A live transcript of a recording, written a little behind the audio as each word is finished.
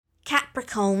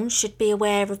Capricorns should be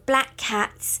aware of black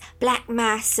cats, black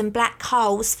mass and black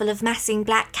holes full of massing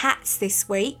black cats this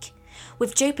week.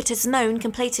 With Jupiter's moon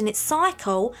completing its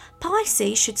cycle,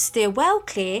 Pisces should steer well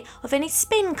clear of any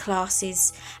spin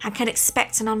classes and can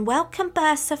expect an unwelcome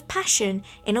burst of passion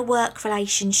in a work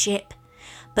relationship.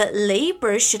 But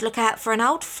Libras should look out for an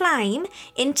old flame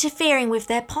interfering with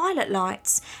their pilot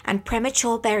lights and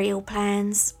premature burial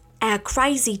plans. Our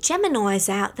crazy Geminis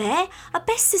out there are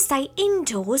best to stay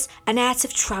indoors and out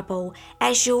of trouble,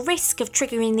 as your risk of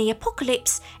triggering the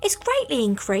apocalypse is greatly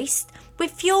increased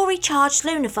with fury-charged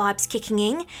lunar vibes kicking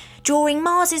in during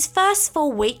Mars's first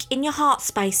full week in your heart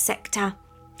space sector.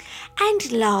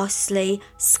 And lastly,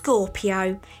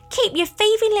 Scorpio, keep your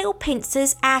thieving little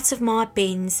pincers out of my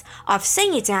bins. I've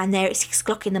seen you down there at 6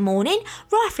 o'clock in the morning,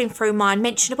 rifling through my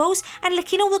unmentionables and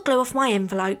licking all the glue off my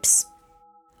envelopes.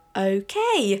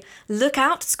 Okay, look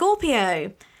out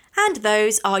Scorpio. And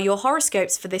those are your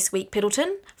horoscopes for this week,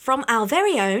 Piddleton, from our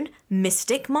very own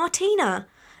Mystic Martina.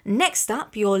 Next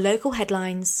up, your local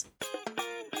headlines.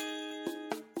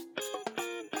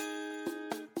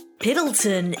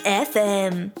 Piddleton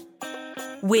FM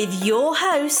with your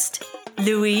host,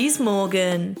 Louise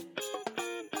Morgan.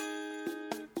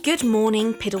 Good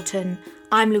morning, Piddleton.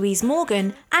 I'm Louise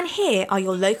Morgan, and here are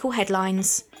your local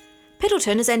headlines.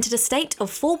 Piddleton has entered a state of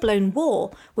full-blown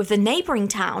war with the neighbouring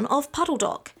town of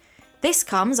Puddledock. This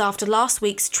comes after last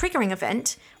week's triggering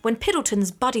event when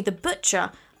Piddleton's Buddy the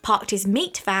Butcher parked his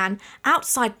meat van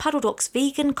outside Puddledock's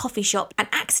vegan coffee shop and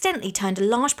accidentally turned a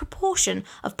large proportion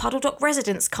of Puddledock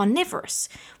residents carnivorous,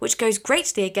 which goes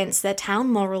greatly against their town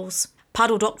morals.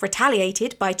 Puddledock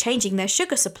retaliated by changing their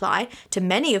sugar supply to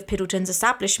many of Piddleton's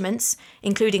establishments,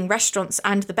 including restaurants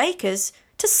and the bakers,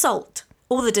 to salt.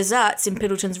 All the desserts in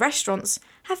Piddleton's restaurants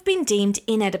have been deemed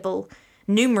inedible.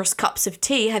 Numerous cups of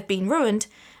tea have been ruined,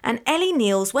 and Ellie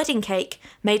Neal's wedding cake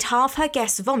made half her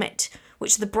guests vomit,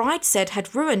 which the bride said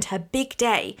had ruined her big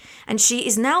day, and she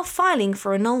is now filing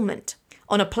for annulment.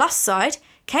 On a plus side,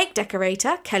 cake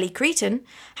decorator Kelly Cretan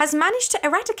has managed to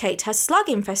eradicate her slug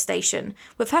infestation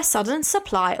with her sudden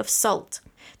supply of salt.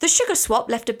 The sugar swap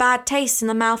left a bad taste in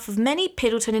the mouth of many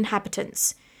Piddleton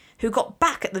inhabitants, who got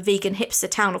back at the vegan hipster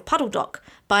town of Puddledock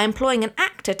by employing an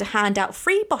actor to hand out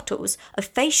free bottles of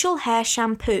facial hair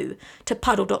shampoo to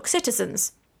Puddledock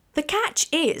citizens. The catch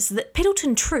is that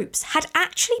Piddleton troops had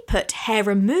actually put hair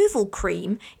removal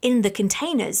cream in the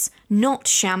containers, not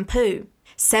shampoo.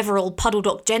 Several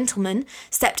Puddledock gentlemen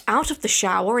stepped out of the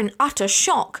shower in utter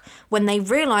shock when they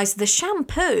realised the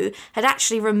shampoo had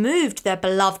actually removed their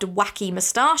beloved wacky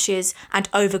moustaches and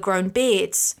overgrown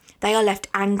beards. They are left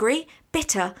angry,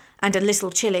 bitter, and a little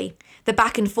chilly. The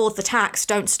back and forth attacks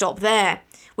don't stop there.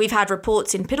 We've had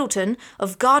reports in Piddleton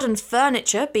of garden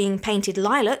furniture being painted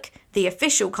lilac, the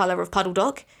official colour of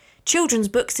Puddledock. Children's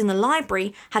books in the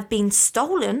library have been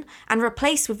stolen and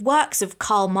replaced with works of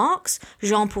Karl Marx,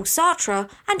 Jean-Paul Sartre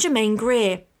and Germaine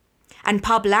Greer. And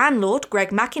pub landlord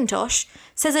Greg McIntosh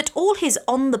says that all his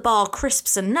on-the-bar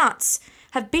crisps and nuts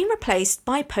have been replaced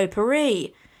by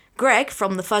potpourri. Greg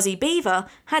from the Fuzzy Beaver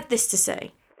had this to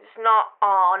say. It's not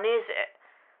on, is it?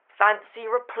 Fancy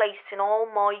replacing all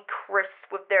my crisps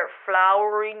with their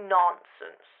flowery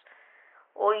nonsense.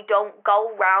 I don't go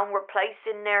round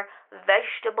replacing their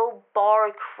vegetable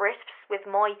bar crisps with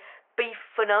my beef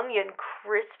and onion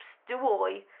crisps, do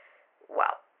I?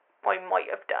 Well, I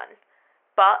might have done,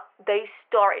 but they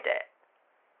started it.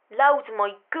 Loads of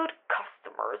my good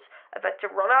customers have had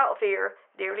to run out of here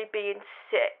nearly being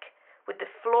sick with the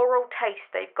floral taste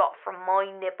they've got from my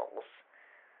nibbles.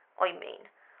 I mean,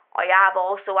 I have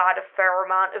also had a fair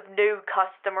amount of new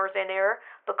customers in here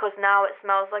because now it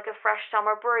smells like a fresh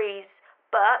summer breeze.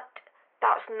 But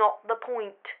that's not the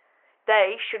point.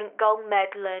 They shouldn't go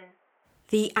meddling.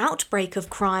 The outbreak of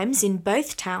crimes in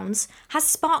both towns has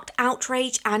sparked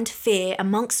outrage and fear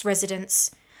amongst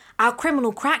residents. Our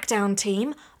criminal crackdown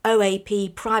team,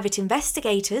 OAP Private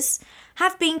Investigators,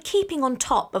 have been keeping on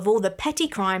top of all the petty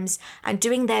crimes and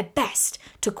doing their best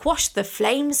to quash the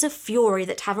flames of fury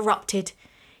that have erupted.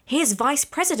 Here's Vice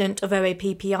President of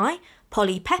OAPPI,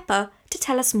 Polly Pepper, to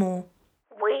tell us more.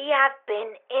 We have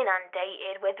been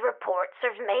inundated with reports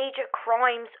of major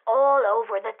crimes all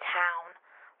over the town.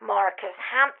 Marcus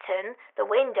Hampton, the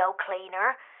window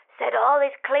cleaner, said all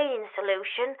his cleaning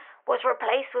solution was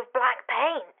replaced with black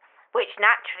paint, which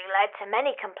naturally led to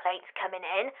many complaints coming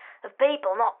in of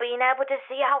people not being able to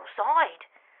see outside.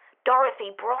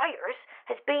 Dorothy Bryers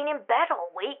has been in bed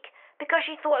all week because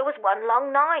she thought it was one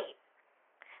long night.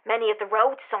 Many of the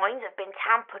road signs have been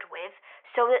tampered with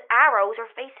so that arrows are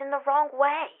facing the wrong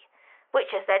way, which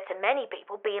has led to many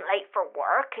people being late for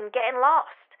work and getting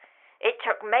lost. It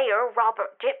took Mayor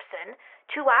Robert Gibson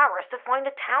 2 hours to find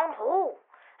a town hall,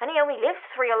 and he only lives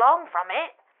 3 along from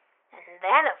it. And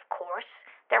then, of course,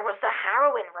 there was the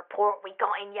harrowing report we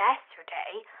got in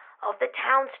yesterday of the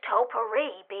town's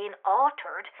topiary being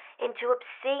altered into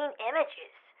obscene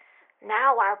images.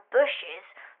 Now our bushes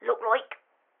look like,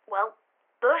 well,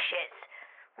 bushes.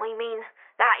 I mean,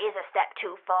 that is a step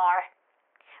too far.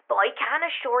 But I can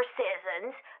assure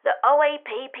citizens that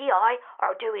OAPPI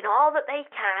are doing all that they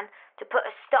can to put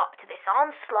a stop to this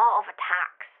onslaught of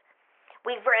attacks.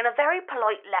 We've written a very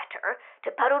polite letter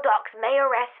to Puddledock's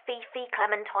Mayoress Fifi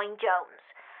Clementine Jones,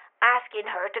 asking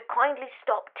her to kindly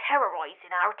stop terrorising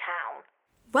our town.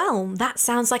 Well, that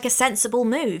sounds like a sensible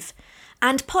move.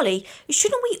 And Polly,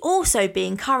 shouldn't we also be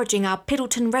encouraging our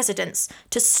Piddleton residents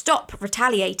to stop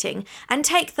retaliating and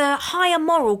take the higher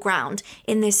moral ground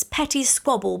in this petty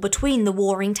squabble between the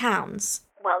warring towns?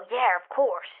 Well, yeah, of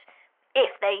course,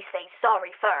 if they say sorry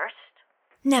first.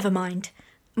 Never mind.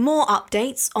 More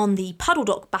updates on the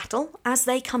Puddledock battle as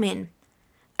they come in.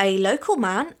 A local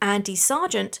man, Andy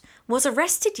Sargent, was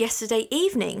arrested yesterday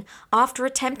evening after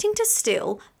attempting to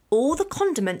steal all the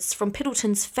condiments from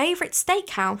Piddleton's favourite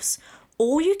steakhouse,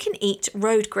 All-You-Can-Eat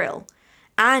Road Grill.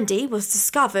 Andy was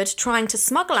discovered trying to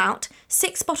smuggle out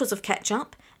 6 bottles of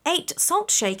ketchup, 8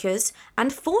 salt shakers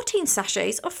and 14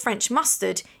 sachets of French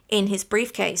mustard in his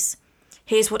briefcase.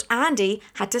 Here's what Andy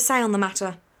had to say on the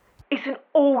matter. It's an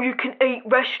all-you-can-eat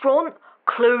restaurant,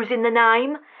 clues in the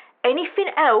name. Anything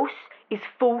else is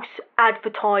false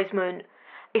advertisement.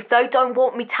 If they don't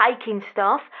want me taking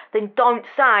stuff, then don't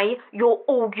say you're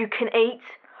all-you-can-eat.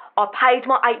 I paid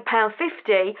my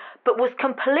 £8.50, but was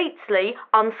completely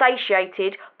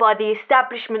unsatiated by the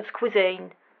establishment's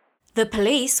cuisine. The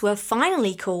police were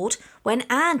finally called when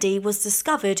Andy was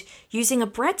discovered using a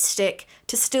breadstick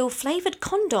to steal flavoured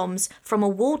condoms from a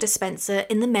wall dispenser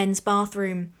in the men's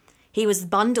bathroom. He was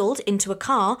bundled into a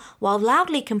car while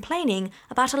loudly complaining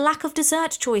about a lack of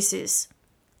dessert choices.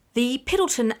 The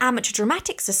Piddleton Amateur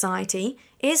Dramatic Society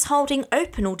is holding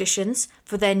open auditions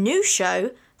for their new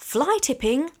show, Fly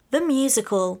Tipping the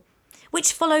Musical,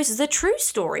 which follows the true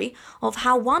story of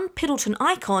how one Piddleton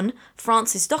icon,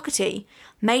 Francis Doherty,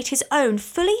 made his own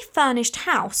fully furnished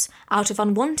house out of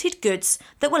unwanted goods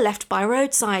that were left by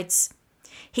roadsides.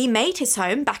 He made his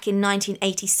home back in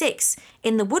 1986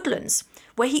 in the Woodlands,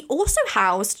 where he also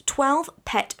housed 12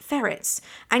 pet ferrets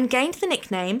and gained the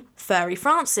nickname Furry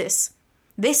Francis.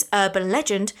 This urban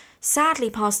legend sadly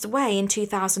passed away in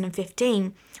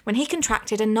 2015 when he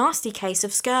contracted a nasty case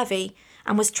of scurvy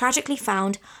and was tragically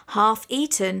found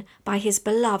half-eaten by his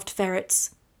beloved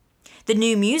ferrets. The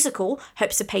new musical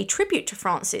hopes to pay tribute to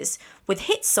Francis with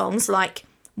hit songs like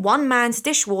One Man's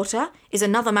Dishwater is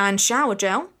Another Man's Shower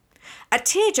Gel, a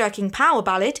tear-jerking power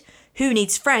ballad, Who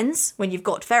Needs Friends When You've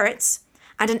Got Ferrets,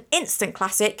 and an instant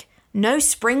classic, No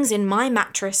Springs in My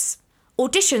Mattress.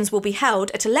 Auditions will be held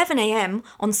at 11 a.m.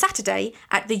 on Saturday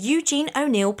at the Eugene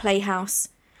O'Neill Playhouse.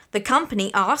 The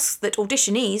company asks that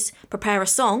auditionees prepare a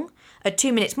song, a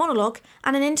 2-minute monologue,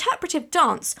 and an interpretive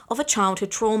dance of a childhood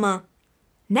trauma.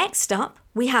 Next up,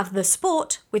 we have The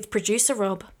Sport with producer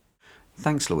Rob.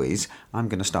 Thanks, Louise. I'm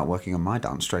going to start working on my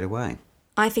dance straight away.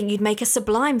 I think you'd make a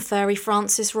sublime Furry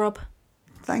Francis, Rob.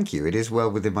 Thank you. It is well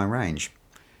within my range.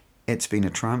 It's been a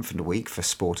triumphant week for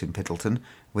sport in Piddleton,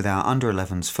 with our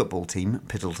under-11s football team,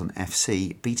 Piddleton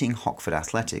FC, beating Hockford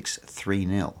Athletics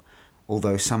 3-0.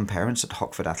 Although some parents at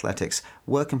Hockford Athletics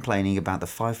were complaining about the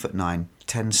 5'9",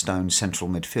 10-stone central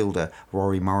midfielder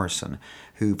Rory Morrison,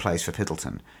 who plays for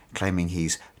Piddleton, claiming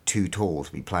he's too tall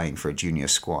to be playing for a junior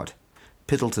squad.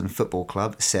 Piddleton Football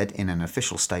Club said in an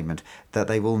official statement that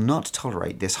they will not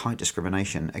tolerate this height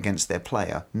discrimination against their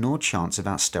player nor chants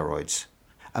about steroids.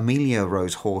 Amelia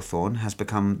Rose Hawthorne has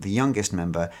become the youngest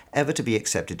member ever to be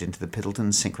accepted into the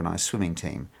Piddleton synchronised swimming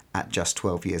team. At just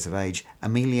 12 years of age,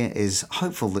 Amelia is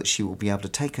hopeful that she will be able to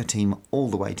take her team all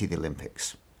the way to the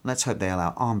Olympics. Let's hope they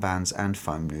allow armbands and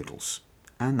foam noodles.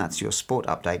 And that's your sport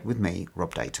update with me,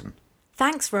 Rob Dayton.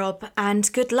 Thanks, Rob,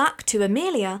 and good luck to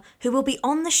Amelia, who will be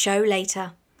on the show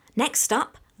later. Next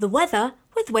up, the weather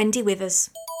with Wendy Withers.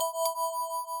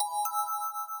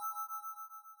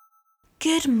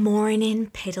 Good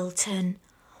morning, Piddleton.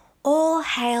 All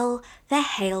hail the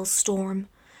hailstorm.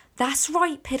 That's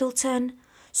right, Piddleton.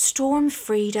 Storm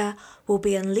Frida will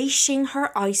be unleashing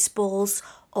her ice balls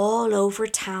all over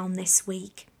town this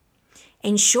week.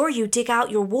 Ensure you dig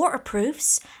out your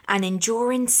waterproofs and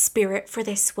enduring spirit for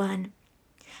this one.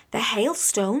 The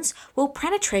hailstones will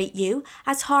penetrate you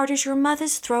as hard as your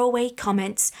mother's throwaway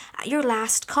comments at your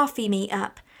last coffee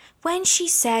meet-up, when she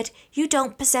said you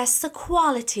don't possess the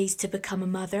qualities to become a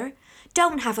mother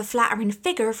don't have a flattering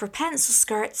figure for pencil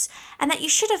skirts, and that you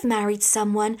should have married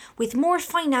someone with more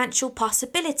financial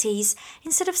possibilities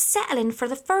instead of settling for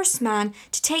the first man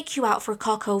to take you out for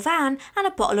coq au vin and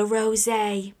a bottle of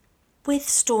rosé. With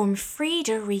Storm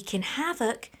Frida wreaking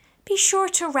havoc, be sure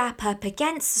to wrap up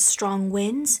against the strong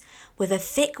winds with a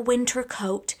thick winter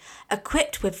coat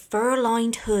equipped with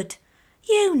fur-lined hood.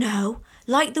 You know,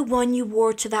 like the one you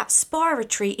wore to that spa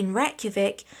retreat in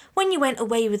Reykjavik when you went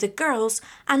away with the girls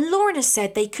and Lorna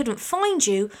said they couldn't find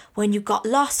you when you got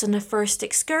lost on the first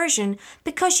excursion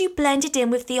because you blended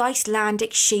in with the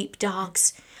Icelandic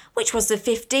sheepdogs, which was the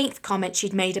 15th comment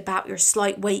she'd made about your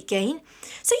slight weight gain.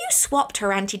 So you swapped her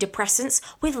antidepressants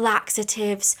with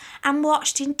laxatives and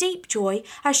watched in deep joy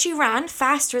as she ran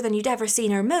faster than you'd ever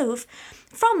seen her move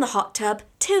from the hot tub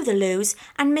to the loos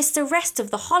and missed the rest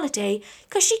of the holiday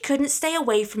because she couldn't stay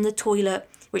away from the toilet,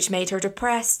 which made her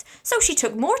depressed. So she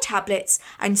took more tablets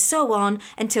and so on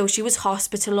until she was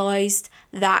hospitalised.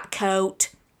 That coat.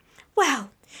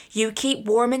 Well, you keep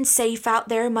warm and safe out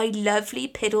there, my lovely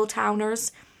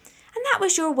Piddletowners. And that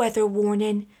was your weather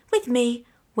warning with me,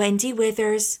 Wendy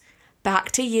Withers.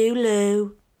 Back to you,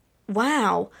 Lou.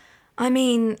 Wow. I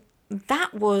mean,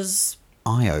 that was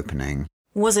eye-opening.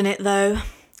 Wasn't it, though?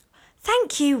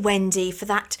 Thank you, Wendy, for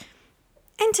that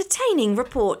entertaining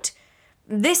report.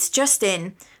 This just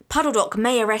in. Puddledock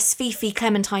Mayoress Fifi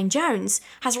Clementine Jones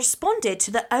has responded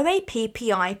to the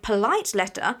OAPPI polite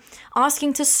letter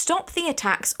asking to stop the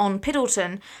attacks on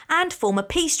Piddleton and form a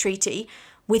peace treaty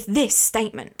with this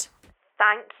statement.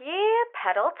 Thank you,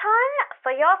 Piddleton,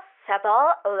 for your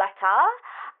civil letter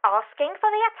asking for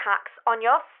the attacks on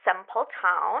your simple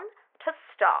town to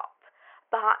stop.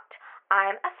 But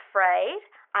I'm afraid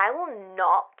I will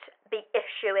not be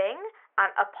issuing an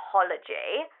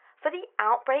apology for the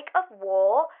outbreak of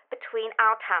war between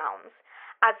our towns,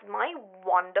 as my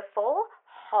wonderful,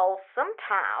 wholesome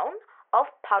town of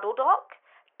Puddledock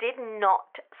did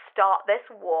not start this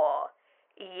war.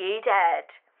 You did,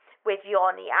 with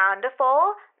your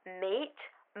Neanderthal meat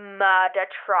murder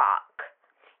truck.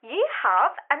 You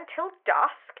have until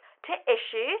dusk to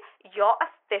issue your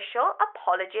official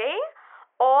apology,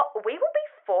 or we will be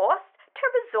forced to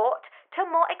resort to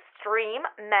more extreme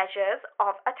measures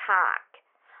of attack.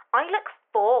 I look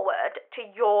forward to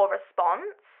your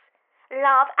response.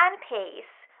 Love and peace,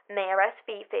 Mayoress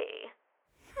Fifi.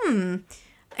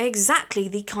 Exactly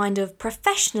the kind of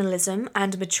professionalism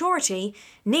and maturity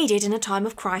needed in a time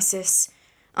of crisis.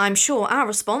 I'm sure our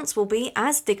response will be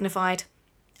as dignified.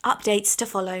 Updates to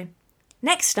follow.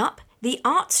 Next up, the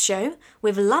Arts Show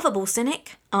with lovable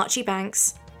cynic Archie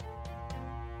Banks.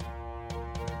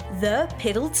 The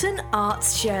Piddleton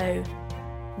Arts Show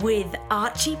with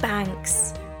Archie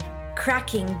Banks.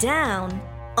 Cracking down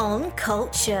on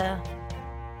culture.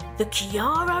 The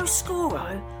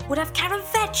chiaroscuro would have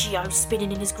Caravaggio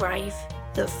spinning in his grave.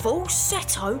 The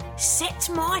falsetto set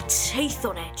my teeth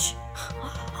on edge.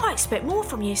 I expect more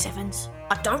from you, Sevens.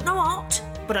 I don't know art,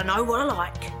 but I know what I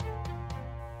like.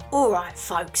 Alright,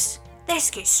 folks, let's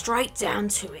get straight down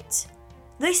to it.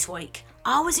 This week,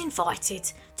 I was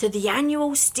invited to the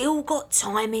annual Still Got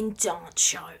Timing dance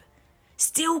show.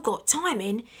 Still Got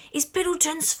Timing is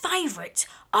Piddleton's favourite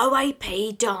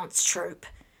OAP dance troupe.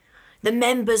 The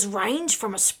members range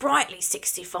from a sprightly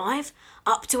 65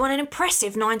 up to an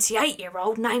impressive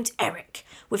 98-year-old named Eric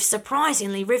with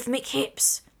surprisingly rhythmic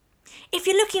hips. If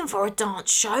you're looking for a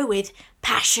dance show with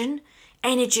passion,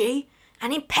 energy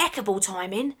and impeccable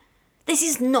timing, this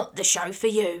is not the show for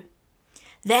you.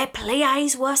 Their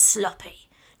pliés were sloppy,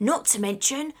 not to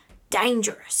mention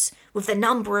dangerous, with the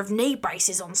number of knee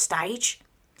braces on stage.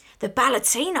 The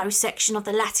ballatino section of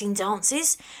the Latin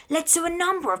dances led to a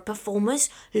number of performers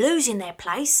losing their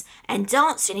place and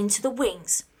dancing into the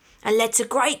wings, and led to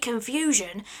great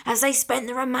confusion as they spent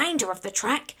the remainder of the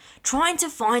track trying to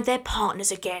find their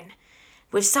partners again,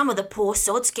 with some of the poor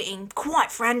sods getting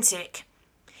quite frantic.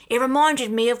 It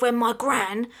reminded me of when my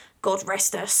gran, God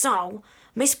rest her soul,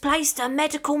 misplaced her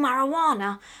medical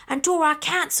marijuana and tore our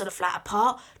cancer flat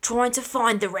apart trying to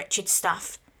find the wretched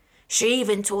stuff. She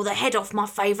even tore the head off my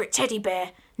favourite teddy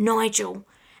bear, Nigel,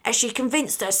 as she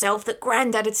convinced herself that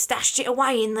Grandad had stashed it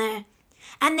away in there.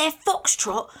 And their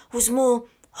foxtrot was more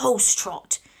horse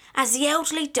trot, as the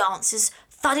elderly dancers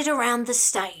thudded around the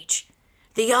stage.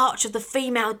 The arch of the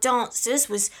female dancers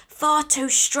was far too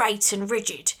straight and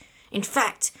rigid. In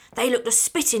fact, they looked a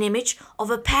spitting image of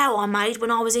a pal I made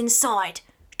when I was inside,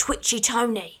 Twitchy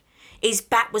Tony. His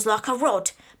back was like a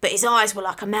rod, but his eyes were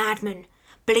like a madman,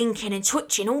 blinking and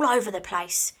twitching all over the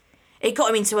place. It got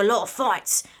him into a lot of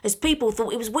fights, as people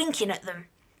thought he was winking at them.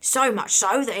 So much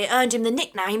so that it earned him the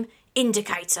nickname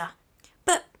Indicator.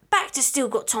 But back to Still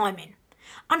Got Timing.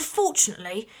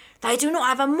 Unfortunately, they do not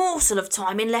have a morsel of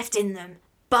timing left in them,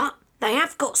 but they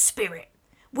have got spirit,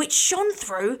 which shone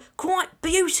through quite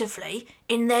beautifully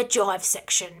in their jive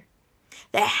section.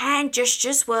 Their hand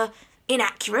gestures were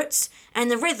inaccurate and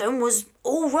the rhythm was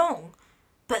all wrong,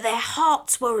 but their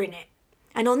hearts were in it,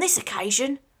 and on this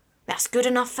occasion, that's good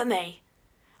enough for me.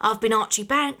 I've been Archie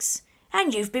Banks,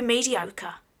 and you've been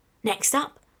mediocre. Next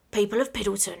up, People of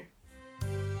Piddleton.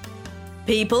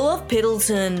 People of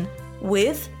Piddleton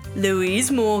with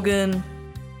Louise Morgan.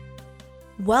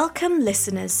 Welcome,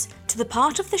 listeners, to the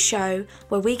part of the show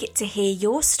where we get to hear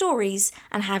your stories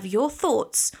and have your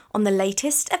thoughts on the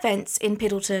latest events in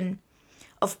Piddleton.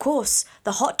 Of course,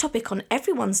 the hot topic on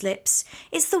everyone's lips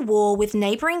is the war with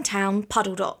neighbouring town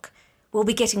Puddledock. We'll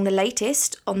be getting the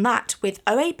latest on that with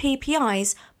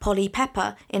OAPPI's Polly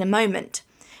Pepper in a moment.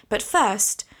 But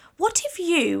first, what if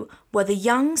you were the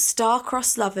young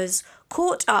star-crossed lovers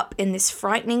caught up in this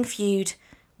frightening feud?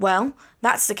 Well,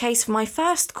 that's the case for my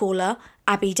first caller,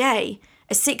 Abby Day,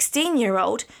 a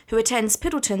 16-year-old who attends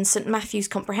Piddleton St Matthew's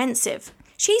Comprehensive.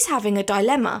 She's having a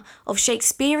dilemma of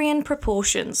Shakespearean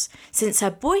proportions since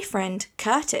her boyfriend,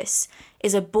 Curtis,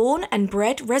 is a born and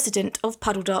bred resident of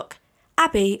Puddledock.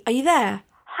 Abby, are you there?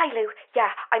 Hi, Lou. Yeah,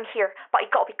 I'm here, but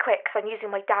I gotta be quick because I'm using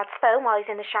my dad's phone while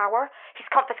he's in the shower. He's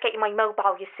confiscating my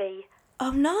mobile, you see.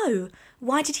 Oh no,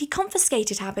 why did he confiscate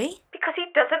it, Abby? Because he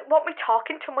doesn't want me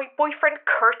talking to my boyfriend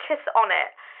Curtis on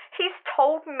it. He's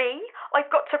told me I've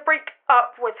got to break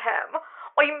up with him.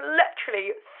 I'm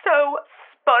literally so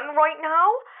spun right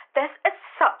now. This is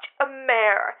such a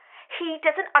mare. He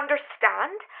doesn't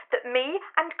understand that me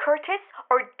and Curtis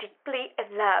are deeply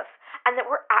in love and that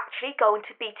we're actually going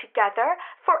to be together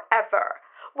forever,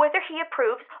 whether he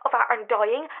approves of our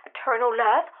undying eternal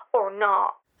love or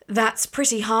not. That's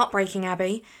pretty heartbreaking,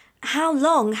 Abby. How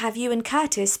long have you and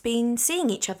Curtis been seeing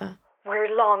each other?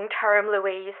 We're long-term,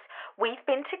 Louise. We've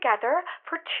been together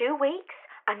for 2 weeks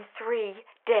and 3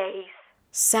 days.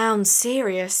 Sounds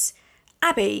serious.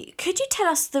 Abby, could you tell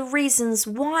us the reasons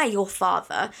why your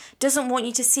father doesn't want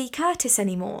you to see Curtis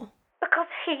anymore? Because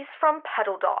he's from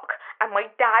Puddledock, and my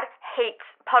dad hates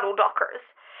Puddledockers.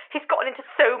 He's gotten into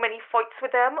so many fights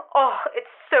with them. Oh, it's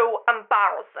so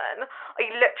embarrassing. I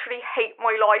literally hate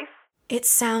my life. It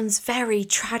sounds very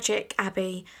tragic,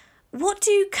 Abby. What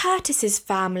do Curtis's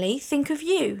family think of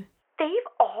you?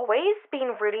 They've always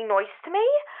been really nice to me,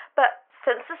 but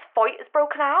since this fight has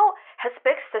broken out, his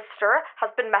big sister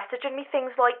has been messaging me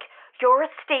things like, your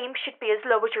esteem should be as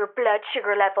low as your blood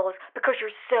sugar levels because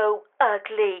you're so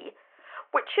ugly.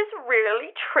 Which is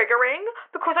really triggering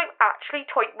because I'm actually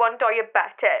type 1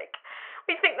 diabetic.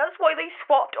 I think that's why they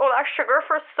swapped all our sugar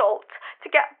for salt to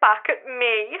get back at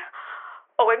me.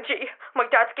 OMG, my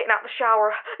dad's getting out of the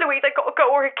shower. Louise, I gotta go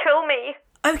or he'll kill me.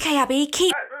 Okay, Abby,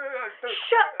 keep...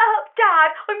 Shut up, Dad!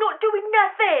 I'm not doing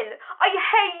nothing! I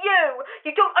hate you!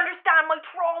 You don't understand my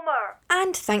trauma!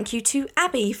 And thank you to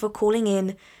Abby for calling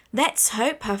in. Let's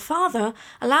hope her father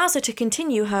allows her to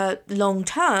continue her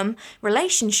long-term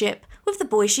relationship with the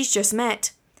boy she's just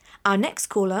met. Our next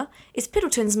caller is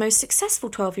Piddleton's most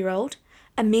successful 12-year-old,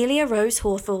 Amelia Rose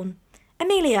Hawthorne.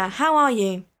 Amelia, how are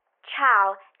you?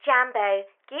 Ciao, Jambo,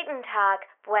 guten Tag,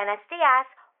 buenos dias,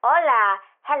 hola,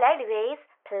 hello Louise,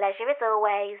 pleasure as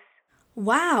always.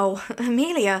 Wow,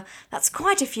 Amelia, that's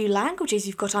quite a few languages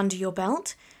you've got under your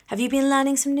belt. Have you been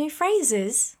learning some new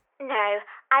phrases? No,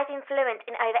 I've been fluent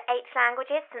in over 8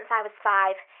 languages since I was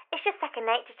 5. It's just second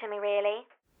nature to me, really.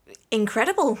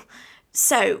 Incredible.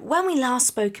 So, when we last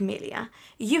spoke, Amelia,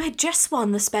 you had just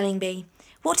won the spelling bee.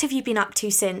 What have you been up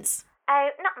to since? Oh,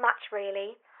 not much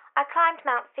really. I climbed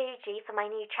Mount Fuji for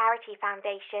my new charity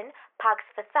foundation, Pugs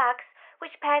for Thugs,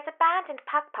 which pairs abandoned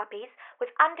pug puppies with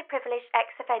underprivileged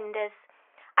ex-offenders.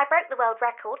 I broke the world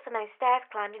record for most stairs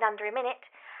climbed in under a minute,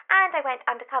 and I went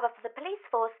undercover for the police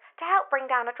force to help bring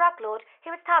down a drug lord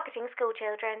who was targeting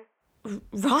schoolchildren.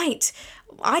 Right.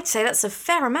 I'd say that's a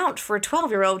fair amount for a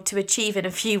 12-year-old to achieve in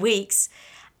a few weeks.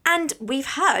 And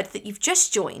we've heard that you've just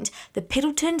joined the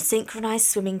Piddleton Synchronised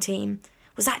Swimming Team.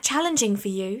 Was that challenging for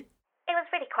you? It was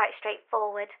really quite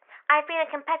straightforward. I've been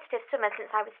a competitive swimmer since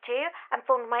I was 2 and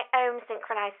formed my own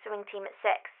synchronised swimming team at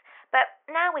 6. But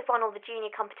now we've won all the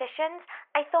junior competitions,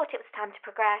 I thought it was time to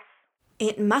progress.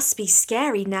 It must be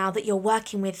scary now that you're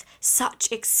working with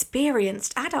such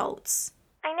experienced adults.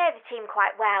 I know the team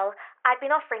quite well. I've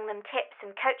been offering them tips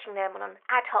and coaching them on an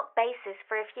ad hoc basis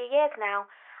for a few years now.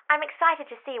 I'm excited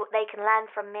to see what they can learn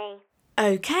from me.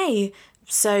 Okay,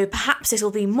 so perhaps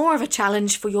it'll be more of a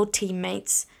challenge for your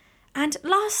teammates. And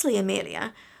lastly,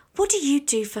 Amelia, what do you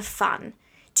do for fun?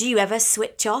 Do you ever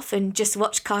switch off and just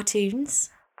watch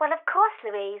cartoons? Well, of course,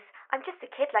 Louise. I'm just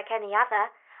a kid like any other.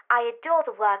 I adore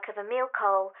the work of Emile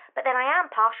Cole, but then I am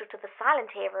partial to the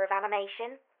silent era of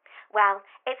animation. Well,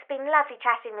 it's been lovely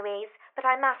chatting, Louise, but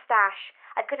I must dash.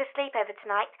 I've got a sleepover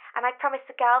tonight, and I promised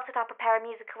the girls that I'll prepare a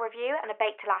musical review and a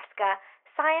baked Alaska.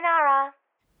 Sayonara!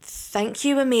 Thank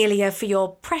you, Amelia, for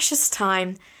your precious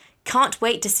time. Can't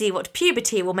wait to see what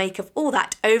puberty will make of all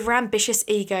that overambitious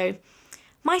ego.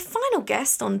 My final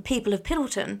guest on People of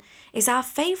Piddleton is our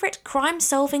favourite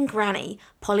crime-solving granny,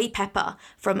 Polly Pepper,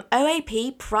 from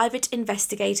OAP Private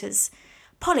Investigators.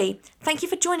 Polly, thank you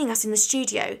for joining us in the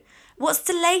studio. What's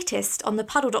the latest on the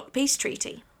Puddledock Peace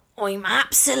Treaty? I'm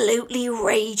absolutely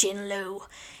raging, Lou.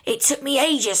 It took me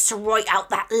ages to write out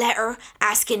that letter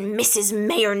asking Mrs.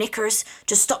 Mayor Knickers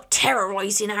to stop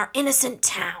terrorising our innocent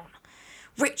town.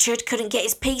 Richard couldn't get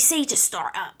his PC to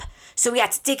start up, so we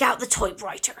had to dig out the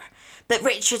typewriter. But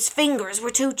Richard's fingers were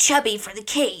too chubby for the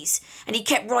keys, and he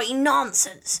kept writing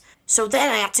nonsense. So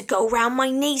then I had to go round my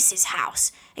niece's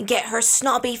house and get her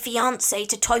snobby fiancé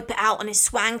to type it out on his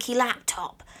swanky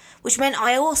laptop, which meant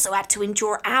I also had to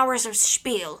endure hours of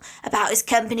spiel about his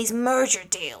company's merger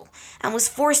deal, and was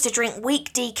forced to drink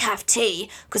weak decaf tea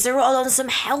because they were all on some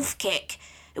health kick.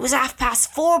 It was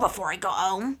 4:30 before I got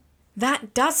home.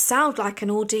 That does sound like an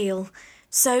ordeal.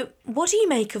 So, what do you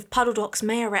make of Puddledock's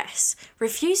mayoress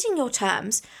refusing your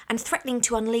terms and threatening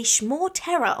to unleash more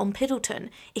terror on Piddleton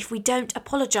if we don't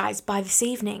apologise by this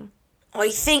evening? I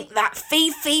think that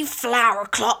Fifi flower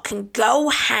clock can go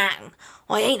hang.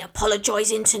 I ain't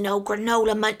apologising to no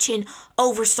granola-munching,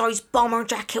 oversized bomber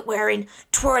jacket-wearing,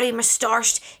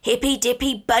 twirly-moustached,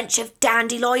 hippy-dippy bunch of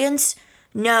dandelions.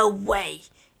 No way.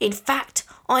 In fact,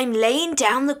 I'm laying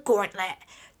down the gauntlet.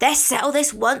 Let's settle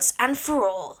this once and for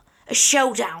all. A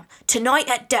showdown tonight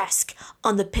at dusk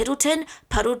on the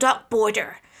Piddleton-Puddledock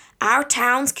border. Our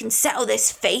towns can settle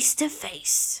this face to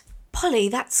face. Polly,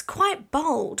 that's quite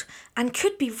bold and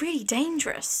could be really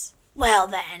dangerous. Well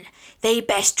then, they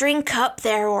best drink up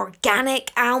their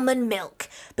organic almond milk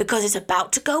because it's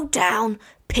about to go down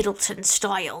Piddleton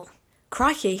style.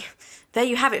 Crikey, there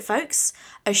you have it, folks.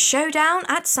 A showdown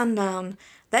at sundown.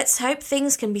 Let's hope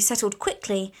things can be settled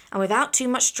quickly and without too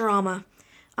much drama.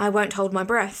 I won't hold my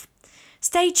breath.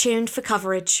 Stay tuned for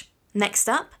coverage. Next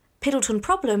up, Piddleton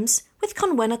Problems with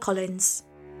Conwenna Collins.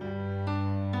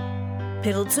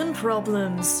 Piddleton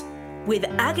Problems with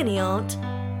agony aunt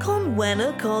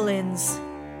Conwenna Collins.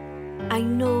 I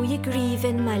know you're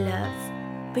grieving, my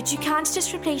love, but you can't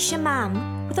just replace your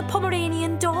mum with a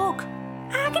Pomeranian dog.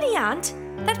 Agony aunt?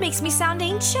 That makes me sound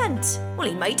ancient. Well,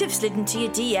 he might have slid into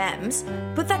your DMs,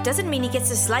 but that doesn't mean he gets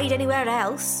to slide anywhere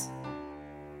else.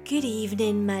 Good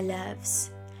evening, my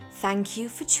loves. Thank you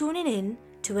for tuning in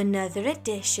to another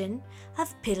edition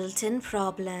of Piddleton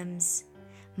Problems.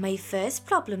 My first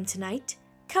problem tonight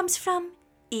comes from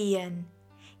Ian.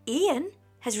 Ian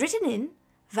has written in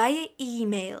via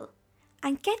email.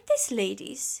 And get this,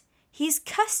 ladies, he's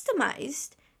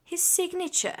customised his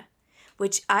signature,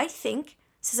 which I think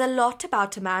says a lot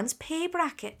about a man's pay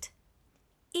bracket.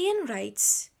 Ian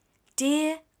writes,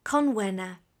 Dear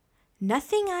Conwenna,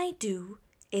 nothing I do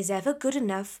is ever good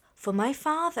enough for my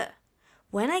father.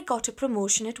 When I got a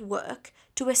promotion at work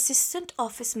to assistant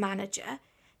office manager,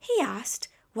 he asked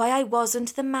why I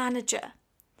wasn't the manager.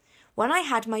 When I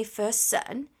had my first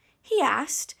son, he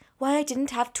asked why I didn't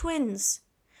have twins.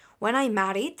 When I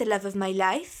married the love of my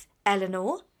life,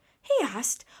 Eleanor, he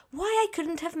asked why I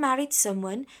couldn't have married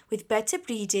someone with better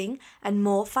breeding and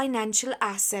more financial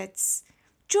assets.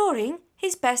 During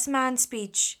his best man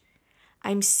speech,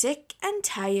 I'm sick and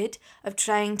tired of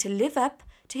trying to live up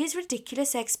to his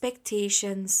ridiculous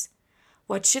expectations.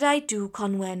 What should I do,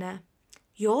 Conwenna?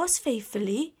 Yours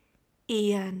faithfully,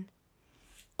 Ian.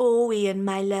 Oh, Ian,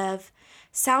 my love,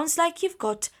 sounds like you've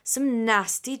got some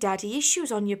nasty daddy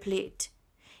issues on your plate.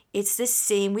 It's the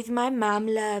same with my mum,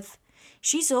 love.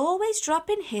 She's always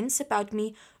dropping hints about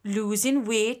me losing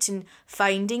weight and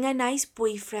finding a nice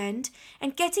boyfriend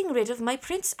and getting rid of my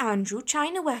Prince Andrew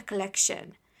Chinaware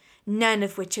collection, none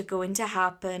of which are going to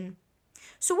happen.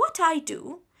 So what I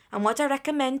do, and what I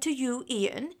recommend to you,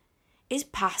 Ian, is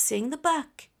passing the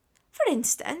buck. For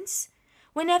instance,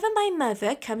 whenever my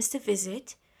mother comes to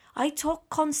visit, I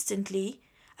talk constantly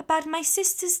about my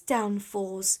sister's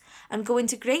downfalls and go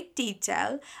into great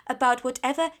detail about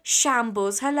whatever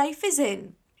shambles her life is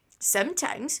in.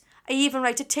 Sometimes I even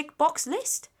write a tick box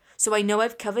list, so I know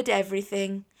I've covered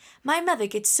everything. My mother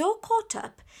gets so caught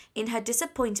up in her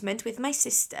disappointment with my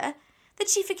sister that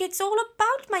she forgets all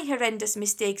about my horrendous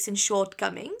mistakes and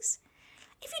shortcomings.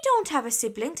 If you don't have a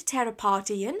sibling to tear apart,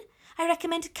 Ian, I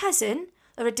recommend a cousin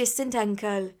or a distant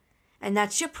uncle, and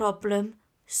that's your problem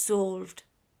solved.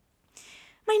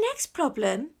 My next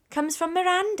problem comes from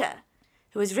Miranda.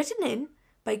 who was written in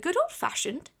by good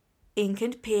old-fashioned ink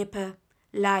and paper,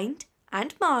 lined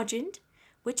and margined,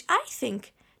 which I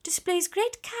think displays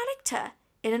great character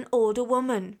in an older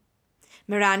woman.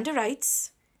 Miranda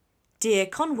writes, Dear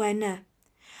Conwenna,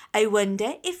 I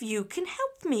wonder if you can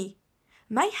help me.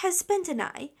 My husband and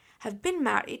I have been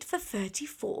married for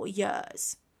 34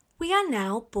 years. We are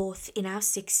now both in our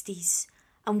 60s,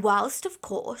 and whilst, of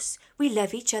course, we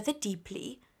love each other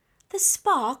deeply, the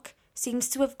spark seems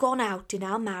to have gone out in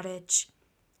our marriage.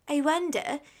 I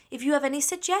wonder if you have any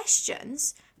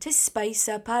suggestions to spice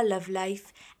up our love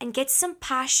life and get some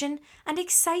passion and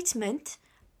excitement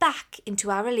back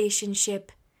into our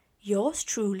relationship. Yours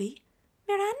truly,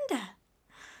 Miranda.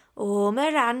 Oh,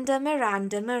 Miranda,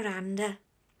 Miranda, Miranda.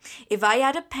 If I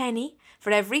had a penny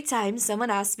for every time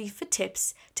someone asked me for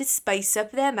tips to spice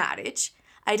up their marriage,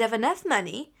 I'd have enough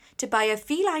money to buy a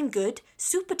feline good,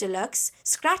 super deluxe,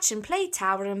 scratch and play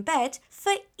tower and bed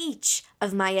for each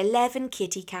of my 11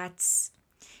 kitty cats.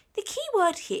 The key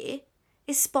word here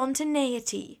is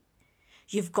spontaneity.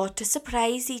 You've got to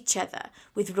surprise each other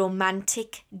with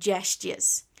romantic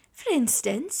gestures. For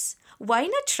instance, why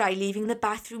not try leaving the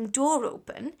bathroom door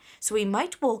open so he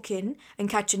might walk in and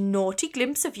catch a naughty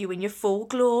glimpse of you in your full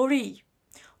glory?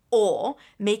 Or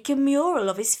make a mural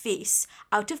of his face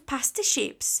out of pasta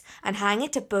shapes and hang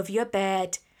it above your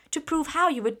bed to prove how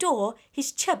you adore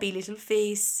his chubby little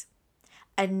face.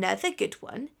 Another good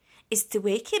one is to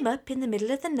wake him up in the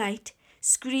middle of the night,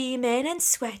 screaming and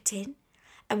sweating,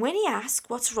 and when he asks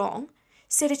what's wrong,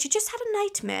 say that you just had a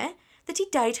nightmare that he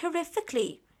died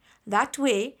horrifically. That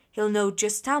way, he'll know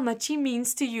just how much he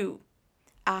means to you.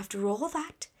 After all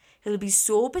that, he'll be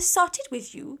so besotted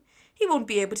with you, he won't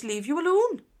be able to leave you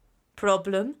alone.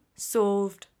 Problem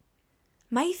solved.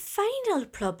 My final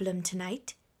problem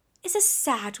tonight is a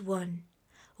sad one.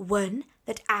 One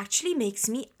that actually makes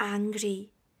me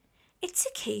angry. It's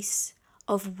a case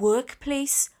of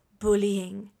workplace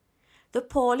bullying. The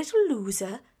poor little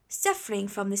loser suffering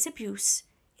from this abuse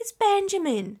is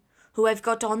Benjamin, who I've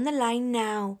got on the line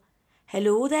now.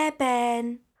 Hello there,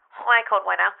 Ben. Hi,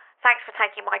 Conwenna. Thanks for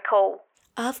taking my call.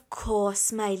 Of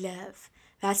course, my love.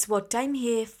 That's what I'm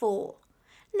here for.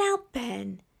 Now,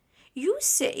 Ben, you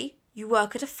say you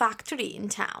work at a factory in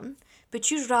town,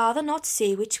 but you'd rather not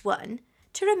say which one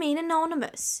to remain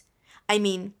anonymous. I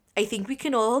mean, I think we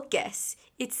can all guess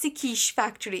it's the quiche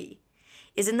factory.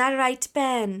 Isn't that right,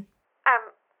 Ben?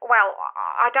 Well,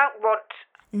 I don't want...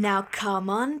 Now come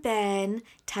on, Ben.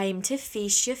 Time to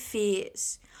face your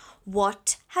fears.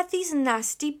 What have these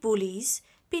nasty bullies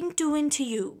been doing to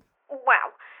you?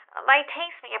 Well, they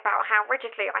tease me about how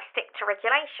rigidly I stick to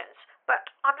regulations, but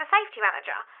I'm the safety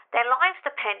manager. Their lives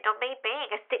depend on me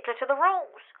being a stickler to the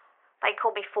rules. They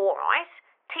call me Four Eyes,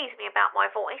 tease me about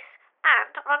my voice,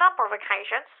 and on a number of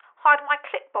occasions hide my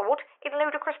clipboard in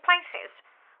ludicrous places.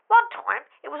 One time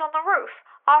it was on the roof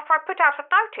after I put out a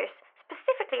notice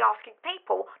specifically asking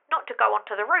people not to go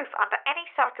onto the roof under any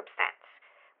circumstance,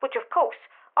 which of course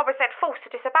I was then forced to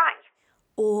disobey.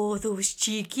 Oh, those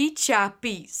cheeky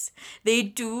chappies. They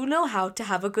do know how to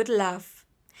have a good laugh.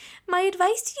 My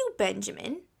advice to you,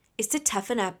 Benjamin, is to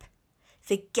toughen up.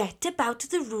 Forget about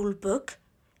the rule book.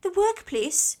 The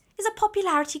workplace is a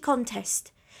popularity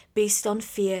contest based on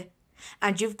fear,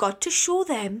 and you've got to show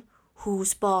them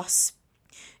who's boss.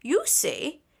 You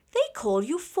say they call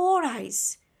you Four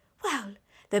Eyes. Well,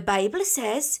 the Bible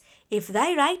says, if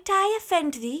thy right eye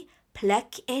offend thee,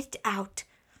 pluck it out.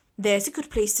 There's a good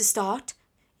place to start.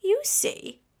 You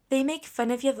say they make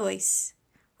fun of your voice.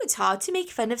 It's hard to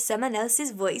make fun of someone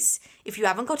else's voice if you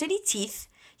haven't got any teeth,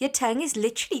 your tongue is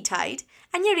literally tied,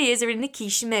 and your ears are in the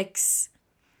quiche mix.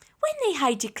 When they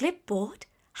hide your clipboard,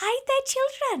 hide their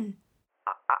children.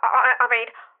 I mean,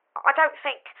 I don't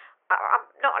think... I'm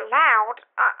not allowed.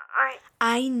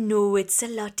 I know it's a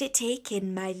lot to take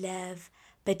in, my love,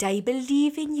 but I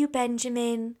believe in you,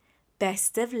 Benjamin.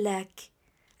 Best of luck.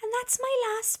 And that's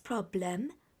my last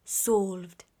problem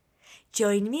solved.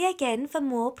 Join me again for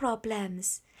more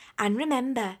problems. And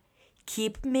remember,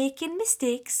 keep making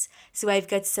mistakes so I've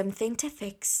got something to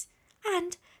fix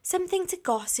and something to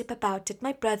gossip about at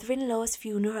my brother-in-law's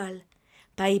funeral.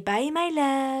 Bye-bye, my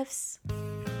loves.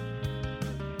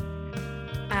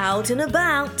 Out and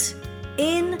About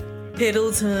in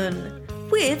Piddleton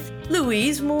with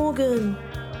Louise Morgan.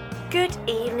 Good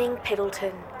evening,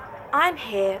 Piddleton. I'm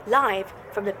here live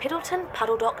from the Piddleton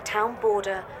Puddledock town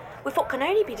border with what can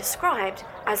only be described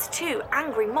as two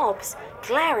angry mobs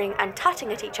glaring and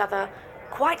tutting at each other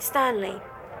quite sternly.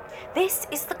 This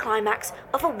is the climax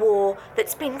of a war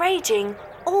that's been raging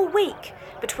all week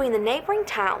between the neighbouring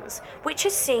towns, which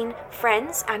has seen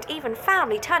friends and even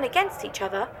family turn against each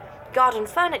other, garden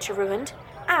furniture ruined,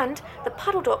 and the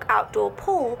Puddledock outdoor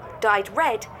pool dyed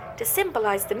red to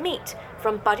symbolise the meat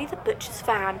from Buddy the Butcher's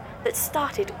van that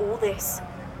started all this.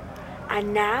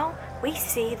 And now we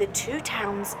see the two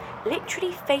towns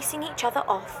literally facing each other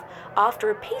off after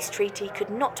a peace treaty could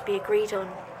not be agreed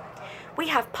on. We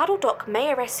have Puddledock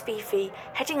Mayoress Fifi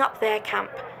heading up their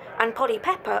camp, and Polly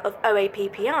Pepper of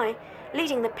OAPPI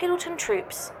leading the Piddleton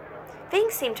troops.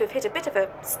 Things seem to have hit a bit of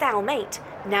a stalemate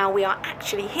now we are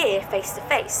actually here face to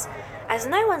face, as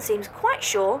no one seems quite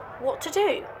sure what to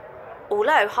do.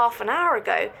 Although half an hour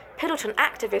ago, Piddleton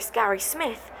activist Gary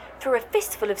Smith threw a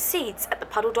fistful of seeds at the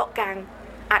Puddledock gang.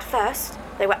 At first,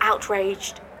 they were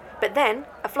outraged, but then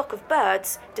a flock of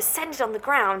birds descended on the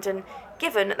ground and,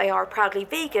 given that they are a proudly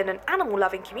vegan and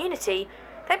animal-loving community,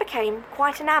 they became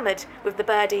quite enamoured with the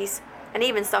birdies and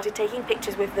even started taking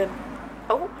pictures with them.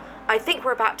 Oh, I think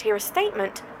we're about to hear a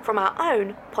statement from our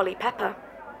own Polly Pepper.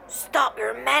 Stop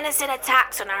your menacing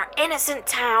attacks on our innocent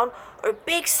town, or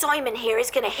Big Simon here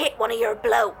is going to hit one of your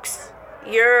blokes.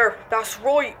 Yeah, that's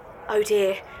right. Oh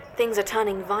dear, things are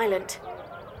turning violent.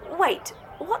 Wait,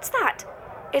 what's that?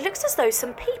 It looks as though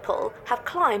some people have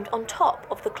climbed on top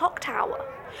of the clock tower.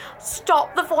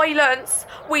 Stop the violence!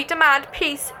 We demand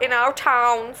peace in our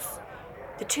towns.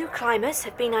 The two climbers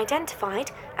have been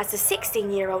identified as the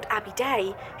 16-year-old Abby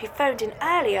Day, who phoned in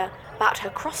earlier about her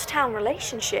cross-town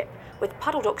relationship with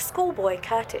Puddledock schoolboy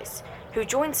Curtis, who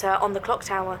joins her on the clock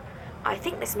tower. I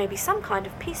think this may be some kind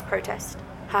of peace protest.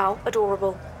 How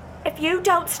adorable. If you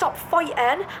don't stop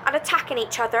fighting and attacking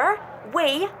each other,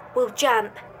 we will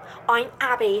jump. I'm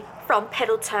Abby from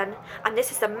Piddleton, and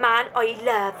this is the man I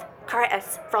love,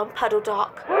 Curtis from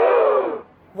Puddledock.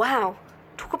 Wow,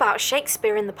 talk about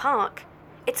Shakespeare in the park.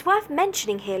 It's worth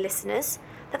mentioning here, listeners,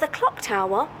 that the clock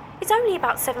tower is only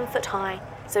about 7 foot high,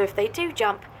 so if they do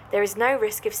jump, there is no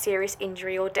risk of serious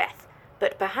injury or death,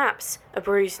 but perhaps a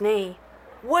bruised knee.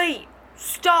 Wait,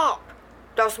 stop!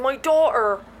 That's my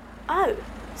daughter. Oh,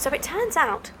 so it turns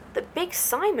out that Big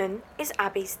Simon is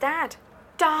Abby's dad.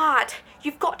 Dad,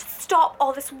 you've got to stop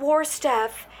all this war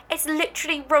stuff. It's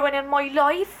literally ruining my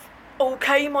life.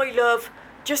 Okay, my love,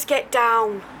 just get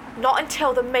down. Not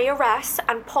until the mayoress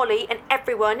and Polly and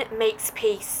everyone makes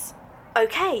peace.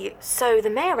 Okay, so the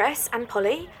mayoress and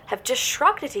Polly have just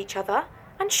shrugged at each other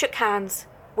and shook hands.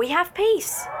 We have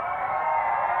peace.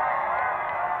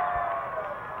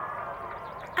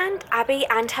 And Abby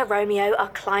and her Romeo are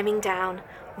climbing down.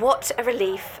 What a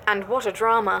relief and what a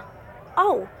drama.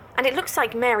 Oh, and it looks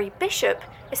like Mary Bishop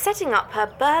is setting up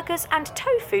her burgers and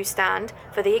tofu stand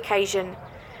for the occasion.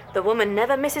 The woman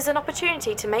never misses an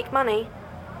opportunity to make money.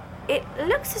 It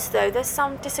looks as though there's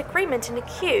some disagreement in the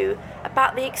queue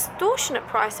about the extortionate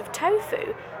price of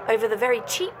tofu over the very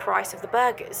cheap price of the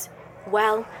burgers.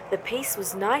 Well, the peace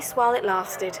was nice while it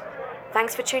lasted.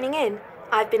 Thanks for tuning in.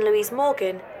 I've been Louise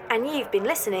Morgan, and you've been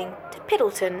listening to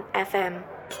Piddleton FM.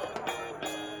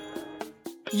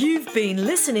 You've been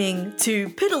listening to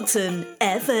Piddleton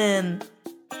FM.